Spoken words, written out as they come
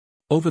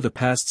Over the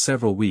past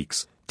several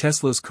weeks,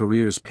 Tesla's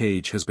careers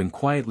page has been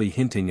quietly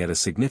hinting at a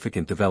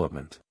significant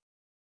development.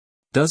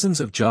 Dozens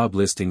of job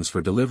listings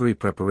for delivery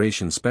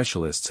preparation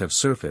specialists have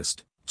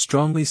surfaced,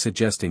 strongly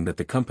suggesting that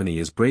the company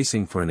is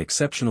bracing for an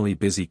exceptionally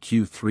busy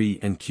Q3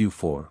 and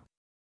Q4.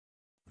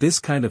 This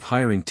kind of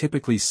hiring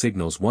typically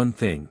signals one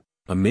thing: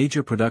 a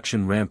major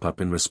production ramp-up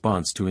in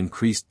response to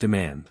increased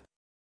demand.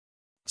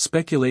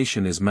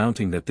 Speculation is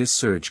mounting that this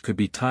surge could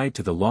be tied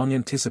to the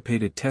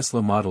long-anticipated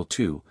Tesla Model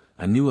 2,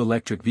 a new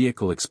electric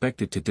vehicle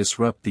expected to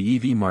disrupt the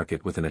EV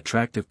market with an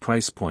attractive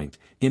price point,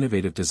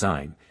 innovative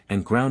design,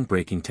 and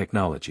groundbreaking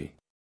technology.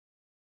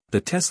 The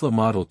Tesla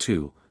Model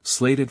 2,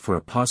 slated for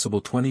a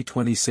possible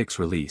 2026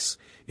 release,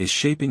 is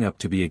shaping up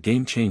to be a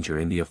game-changer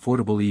in the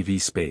affordable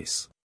EV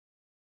space.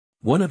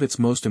 One of its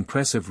most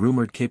impressive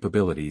rumored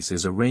capabilities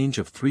is a range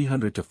of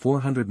 300 to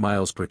 400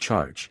 miles per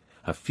charge,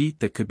 a feat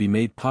that could be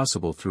made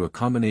possible through a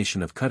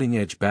combination of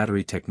cutting-edge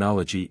battery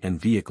technology and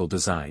vehicle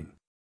design.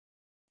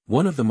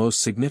 One of the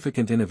most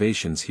significant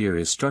innovations here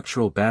is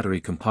structural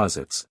battery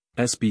composites,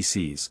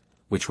 SBCs,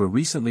 which were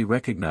recently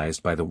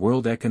recognized by the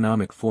World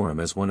Economic Forum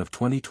as one of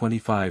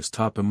 2025's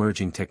top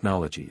emerging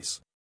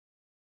technologies.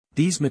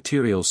 These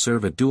materials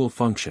serve a dual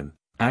function,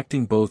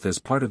 acting both as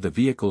part of the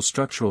vehicle's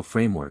structural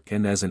framework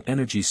and as an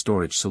energy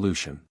storage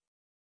solution.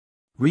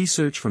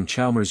 Research from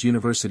Chalmers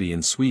University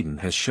in Sweden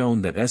has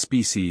shown that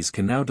SBCs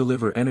can now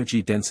deliver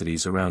energy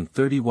densities around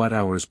 30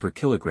 watt-hours per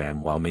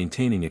kilogram while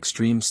maintaining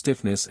extreme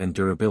stiffness and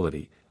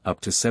durability, up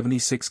to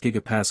 76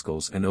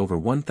 gigapascals and over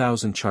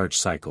 1,000 charge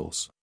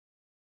cycles.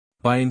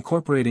 By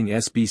incorporating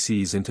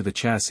SBCs into the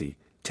chassis,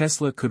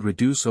 Tesla could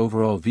reduce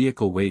overall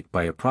vehicle weight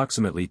by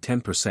approximately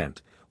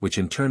 10%, which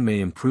in turn may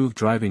improve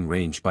driving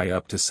range by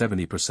up to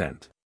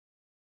 70%.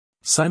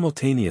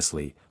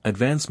 Simultaneously,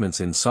 advancements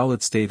in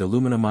solid-state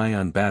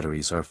aluminum-ion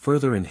batteries are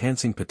further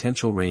enhancing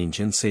potential range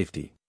and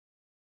safety.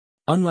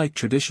 Unlike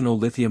traditional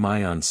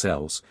lithium-ion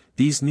cells,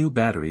 these new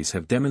batteries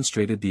have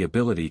demonstrated the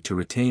ability to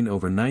retain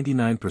over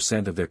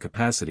 99% of their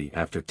capacity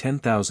after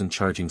 10,000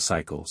 charging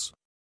cycles.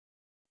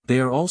 They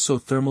are also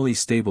thermally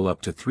stable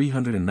up to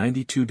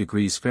 392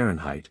 degrees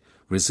Fahrenheit,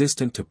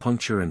 resistant to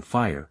puncture and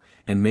fire,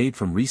 and made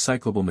from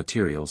recyclable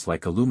materials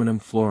like aluminum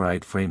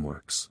fluoride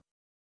frameworks.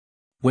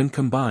 When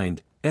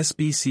combined,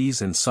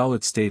 SBCs and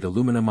solid-state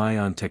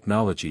aluminum-ion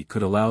technology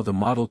could allow the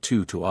Model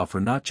 2 to offer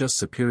not just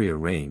superior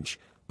range,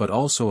 but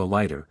also a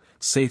lighter,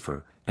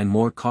 safer, and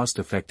more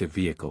cost-effective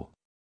vehicle.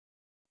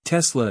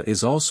 Tesla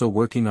is also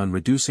working on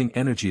reducing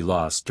energy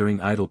loss during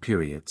idle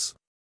periods.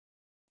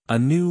 A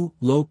new,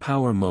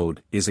 low-power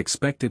mode is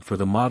expected for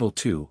the Model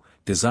 2,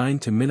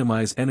 designed to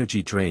minimize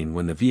energy drain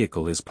when the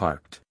vehicle is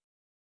parked.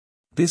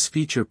 This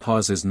feature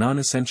pauses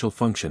non-essential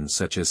functions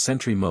such as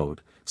Sentry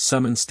Mode,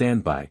 summon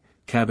standby,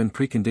 cabin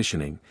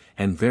preconditioning,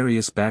 and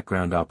various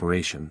background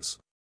operations.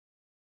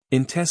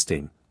 In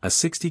testing, a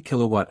 60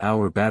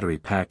 kilowatt-hour battery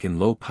pack in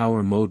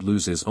low-power mode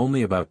loses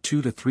only about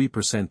 2 to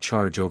 3%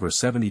 charge over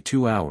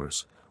 72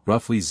 hours,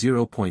 roughly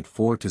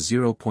 0.4 to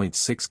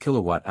 0.6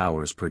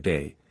 kilowatt-hours per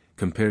day,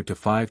 compared to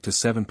 5 to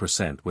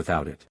 7%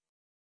 without it.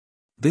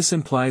 This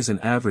implies an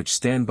average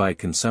standby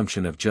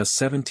consumption of just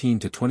 17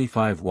 to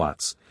 25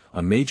 watts,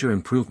 a major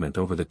improvement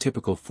over the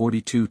typical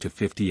 42 to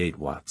 58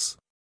 watts.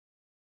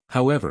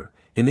 However,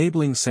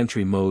 enabling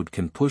Sentry Mode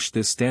can push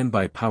this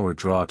standby power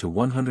draw to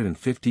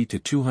 150 to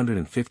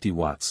 250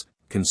 watts,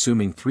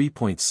 consuming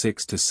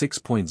 3.6 to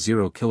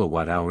 6.0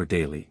 kilowatt-hour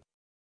daily.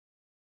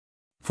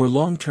 For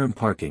long-term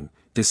parking,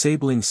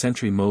 disabling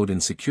Sentry Mode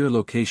in secure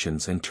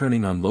locations and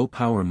turning on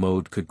low-power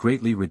mode could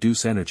greatly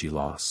reduce energy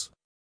loss.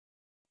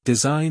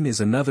 Design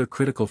is another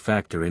critical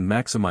factor in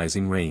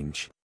maximizing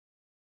range.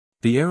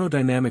 The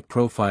aerodynamic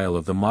profile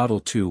of the Model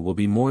 2 will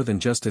be more than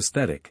just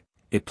aesthetic.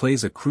 It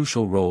plays a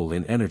crucial role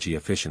in energy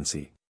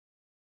efficiency.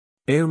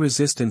 Air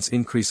resistance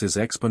increases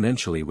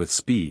exponentially with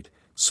speed,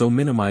 so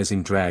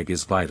minimizing drag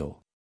is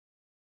vital.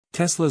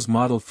 Tesla's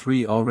Model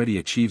 3 already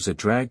achieves a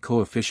drag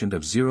coefficient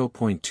of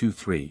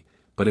 0.23,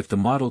 but if the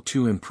Model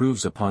 2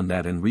 improves upon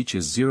that and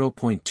reaches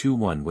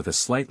 0.21 with a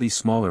slightly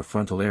smaller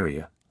frontal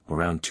area,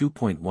 around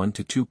 2.1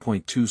 to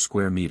 2.2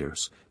 square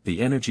meters,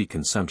 the energy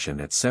consumption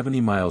at 70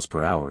 miles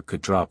per hour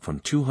could drop from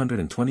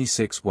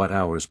 226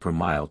 watt-hours per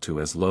mile to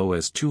as low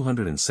as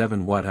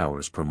 207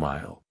 watt-hours per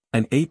mile,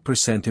 an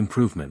 8%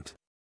 improvement.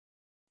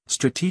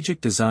 Strategic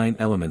design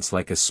elements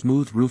like a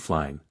smooth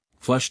roofline,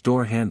 flush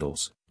door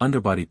handles,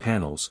 underbody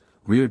panels,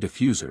 rear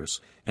diffusers,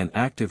 and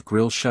active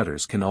grille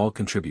shutters can all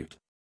contribute.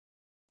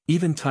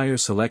 Even tire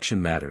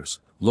selection matters.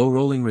 Low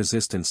rolling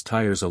resistance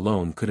tires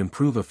alone could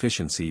improve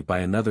efficiency by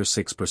another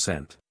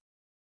 6%.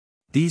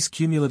 These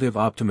cumulative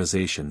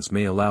optimizations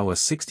may allow a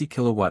 60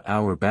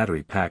 kilowatt-hour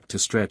battery pack to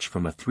stretch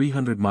from a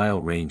 300-mile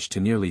range to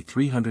nearly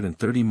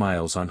 330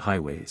 miles on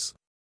highways.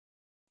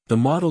 The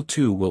Model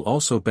 2 will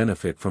also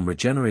benefit from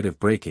regenerative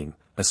braking,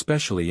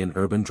 especially in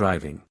urban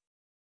driving.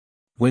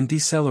 When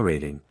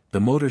decelerating,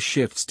 the motor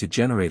shifts to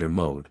generator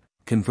mode,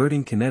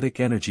 converting kinetic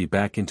energy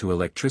back into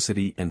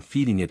electricity and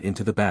feeding it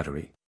into the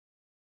battery.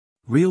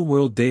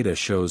 Real-world data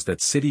shows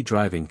that city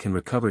driving can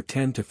recover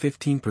 10 to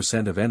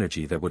 15% of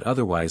energy that would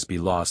otherwise be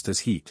lost as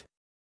heat.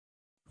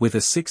 With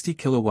a 60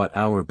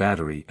 kilowatt-hour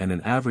battery and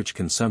an average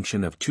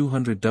consumption of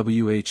 200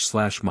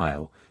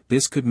 Wh/mile,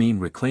 this could mean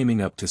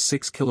reclaiming up to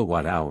 6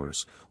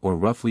 kilowatt-hours, or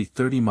roughly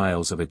 30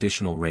 miles of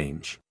additional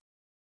range.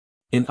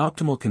 In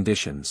optimal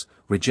conditions,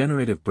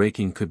 regenerative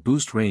braking could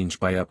boost range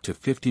by up to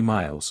 50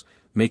 miles,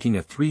 making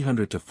a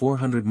 300 to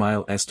 400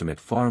 mile estimate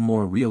far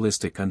more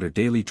realistic under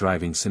daily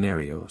driving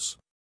scenarios.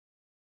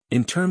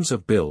 In terms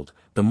of build,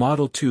 the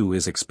Model 2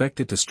 is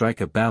expected to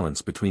strike a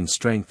balance between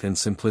strength and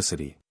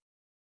simplicity.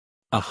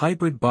 A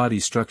hybrid body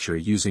structure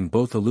using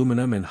both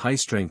aluminum and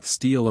high-strength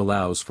steel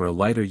allows for a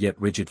lighter yet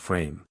rigid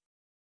frame.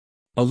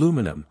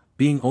 Aluminum,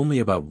 being only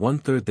about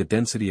one-third the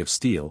density of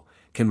steel,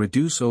 can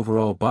reduce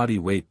overall body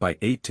weight by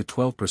 8 to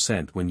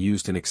 12% when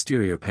used in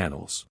exterior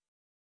panels.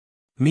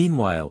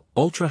 Meanwhile,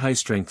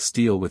 ultra-high-strength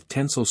steel with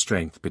tensile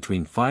strength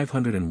between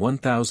 500 and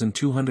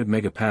 1,200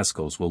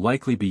 megapascals will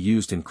likely be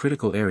used in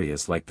critical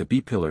areas like the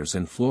B-pillars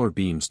and floor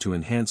beams to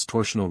enhance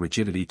torsional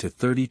rigidity to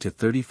 30 to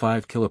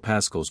 35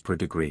 kilopascals per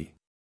degree.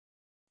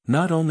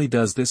 Not only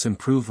does this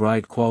improve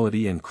ride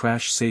quality and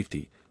crash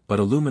safety, but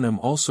aluminum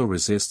also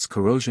resists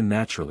corrosion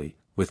naturally,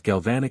 with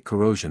galvanic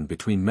corrosion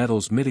between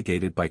metals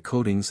mitigated by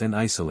coatings and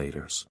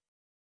isolators.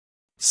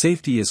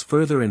 Safety is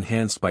further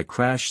enhanced by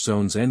crash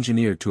zones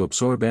engineered to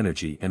absorb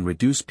energy and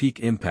reduce peak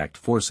impact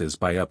forces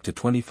by up to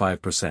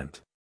 25%.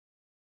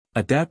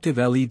 Adaptive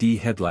LED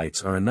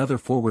headlights are another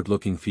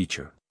forward-looking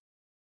feature.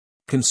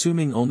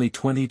 Consuming only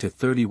 20 to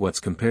 30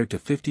 watts compared to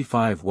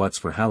 55 watts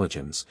for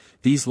halogens,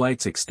 these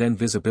lights extend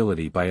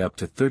visibility by up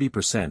to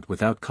 30%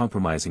 without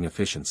compromising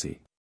efficiency.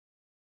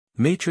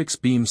 Matrix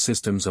beam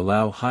systems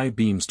allow high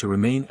beams to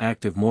remain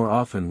active more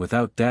often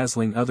without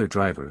dazzling other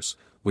drivers,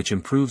 which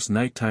improves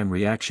nighttime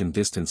reaction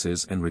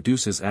distances and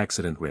reduces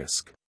accident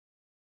risk.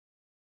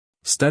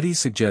 Studies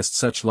suggest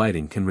such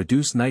lighting can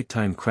reduce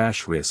nighttime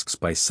crash risks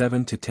by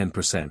 7 to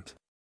 10%.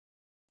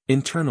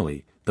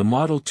 Internally, the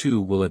Model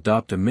 2 will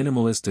adopt a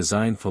minimalist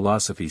design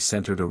philosophy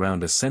centered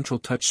around a central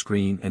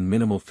touchscreen and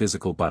minimal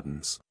physical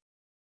buttons.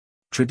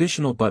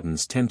 Traditional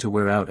buttons tend to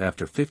wear out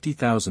after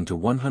 50,000 to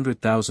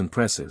 100,000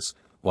 presses,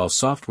 while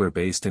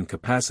software-based and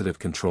capacitive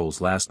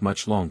controls last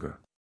much longer.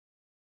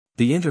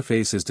 The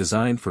interface is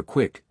designed for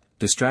quick,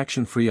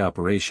 distraction-free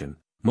operation.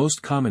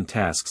 Most common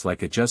tasks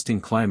like adjusting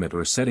climate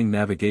or setting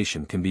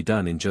navigation can be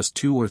done in just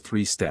 2 or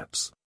 3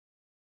 steps.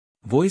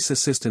 Voice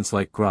assistants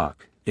like Grok,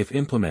 if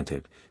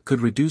implemented, could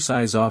reduce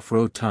eyes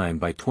off-road time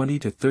by 20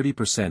 to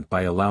 30%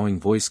 by allowing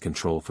voice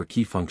control for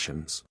key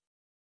functions.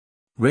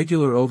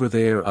 Regular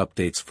over-the-air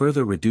updates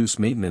further reduce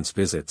maintenance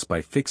visits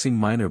by fixing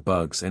minor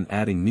bugs and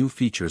adding new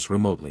features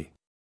remotely.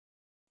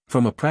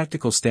 From a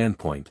practical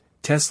standpoint,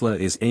 Tesla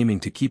is aiming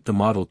to keep the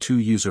Model 2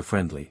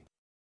 user-friendly.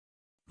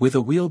 With a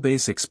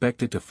wheelbase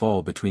expected to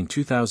fall between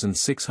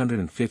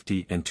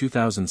 2,650 and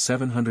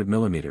 2,700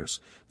 mm,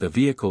 the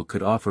vehicle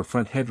could offer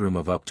front headroom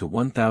of up to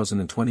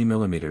 1,020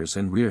 mm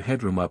and rear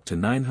headroom up to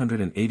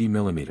 980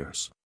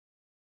 mm.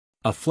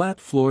 A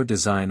flat floor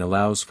design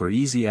allows for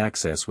easy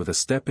access with a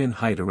step-in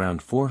height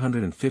around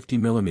 450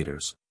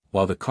 mm,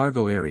 while the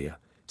cargo area,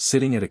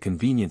 sitting at a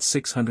convenient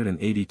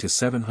 680 to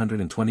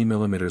 720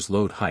 mm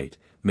load height,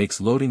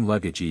 makes loading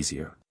luggage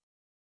easier.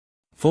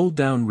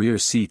 Fold-down rear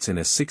seats in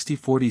a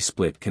 60-40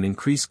 split can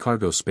increase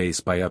cargo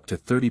space by up to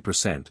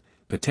 30%,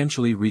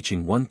 potentially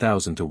reaching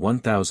 1,000 to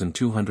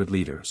 1,200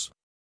 liters.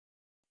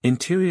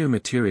 Interior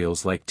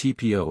materials like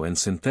TPO and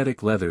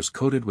synthetic leathers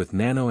coated with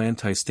nano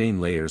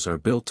anti-stain layers are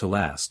built to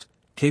last,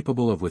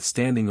 capable of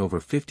withstanding over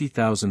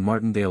 50,000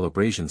 Martindale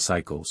abrasion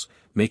cycles,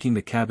 making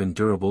the cabin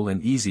durable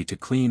and easy to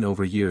clean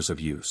over years of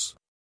use.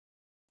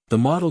 The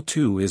Model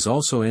 2 is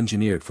also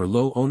engineered for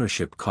low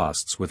ownership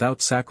costs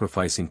without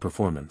sacrificing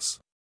performance.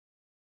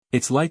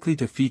 It's likely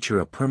to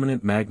feature a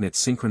permanent magnet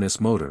synchronous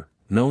motor,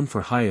 known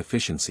for high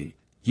efficiency,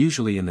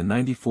 usually in the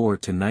 94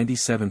 to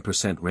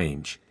 97%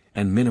 range,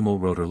 and minimal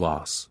rotor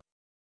loss.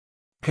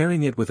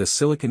 Pairing it with a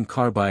silicon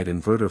carbide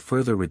inverter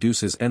further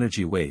reduces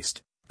energy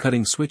waste,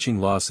 cutting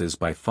switching losses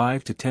by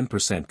 5 to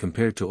 10%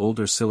 compared to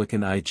older silicon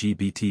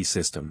IGBT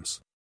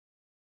systems.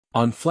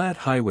 On flat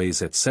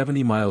highways at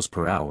 70 miles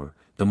per hour,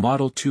 the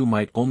Model 2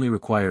 might only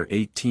require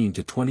 18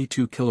 to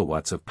 22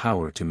 kilowatts of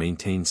power to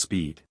maintain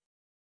speed.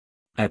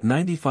 At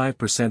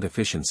 95%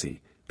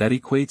 efficiency, that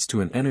equates to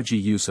an energy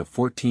use of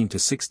 14 to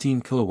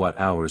 16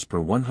 kilowatt-hours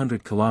per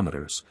 100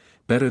 kilometers,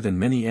 better than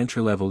many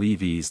entry-level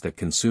EVs that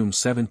consume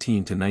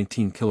 17 to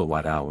 19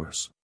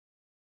 kilowatt-hours.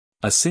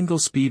 A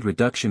single-speed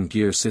reduction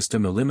gear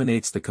system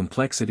eliminates the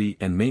complexity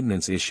and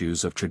maintenance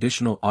issues of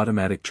traditional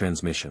automatic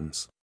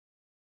transmissions.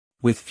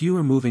 With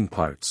fewer moving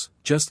parts,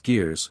 just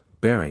gears,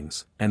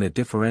 bearings, and a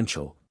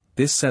differential,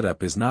 this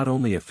setup is not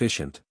only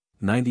efficient,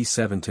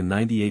 97 to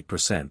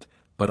 98%,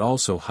 but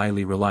also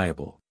highly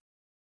reliable.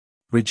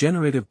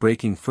 Regenerative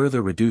braking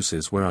further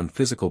reduces wear on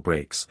physical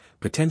brakes,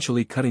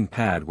 potentially cutting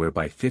pad wear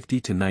by 50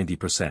 to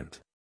 90%.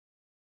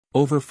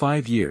 Over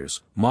 5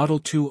 years, Model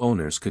 2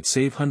 owners could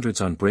save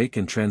hundreds on brake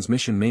and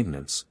transmission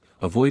maintenance,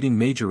 avoiding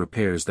major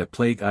repairs that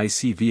plague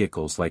IC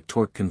vehicles like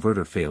torque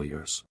converter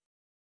failures.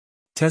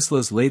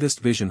 Tesla's latest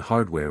vision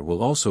hardware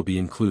will also be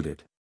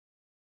included.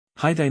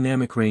 High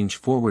dynamic range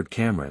forward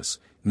cameras,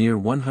 near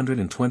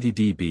 120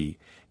 dB,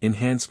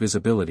 enhance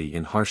visibility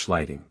in harsh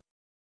lighting.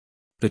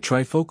 The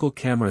trifocal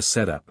camera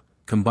setup,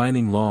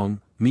 combining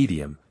long,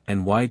 medium,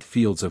 and wide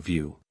fields of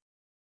view.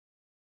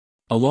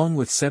 Along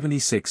with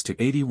 76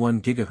 to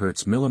 81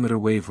 GHz millimeter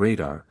wave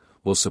radar,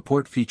 will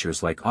support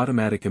features like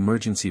automatic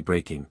emergency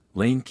braking,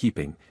 lane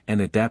keeping,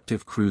 and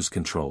adaptive cruise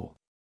control.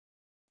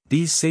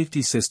 These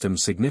safety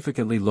systems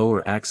significantly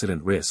lower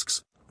accident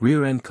risks.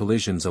 Rear-end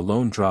collisions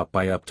alone drop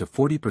by up to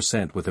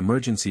 40% with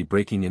emergency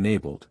braking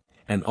enabled,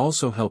 and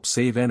also help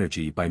save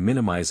energy by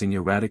minimizing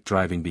erratic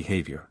driving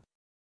behavior.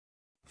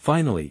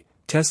 Finally,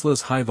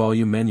 Tesla's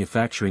high-volume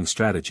manufacturing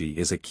strategy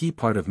is a key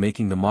part of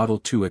making the Model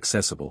 2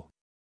 accessible.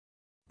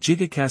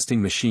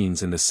 Gigacasting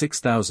machines in the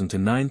 6,000 to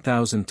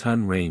 9,000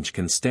 ton range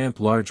can stamp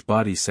large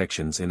body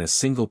sections in a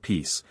single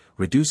piece,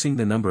 reducing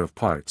the number of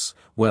parts,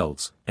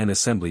 welds, and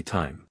assembly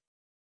time.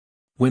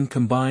 When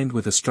combined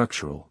with a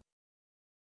structural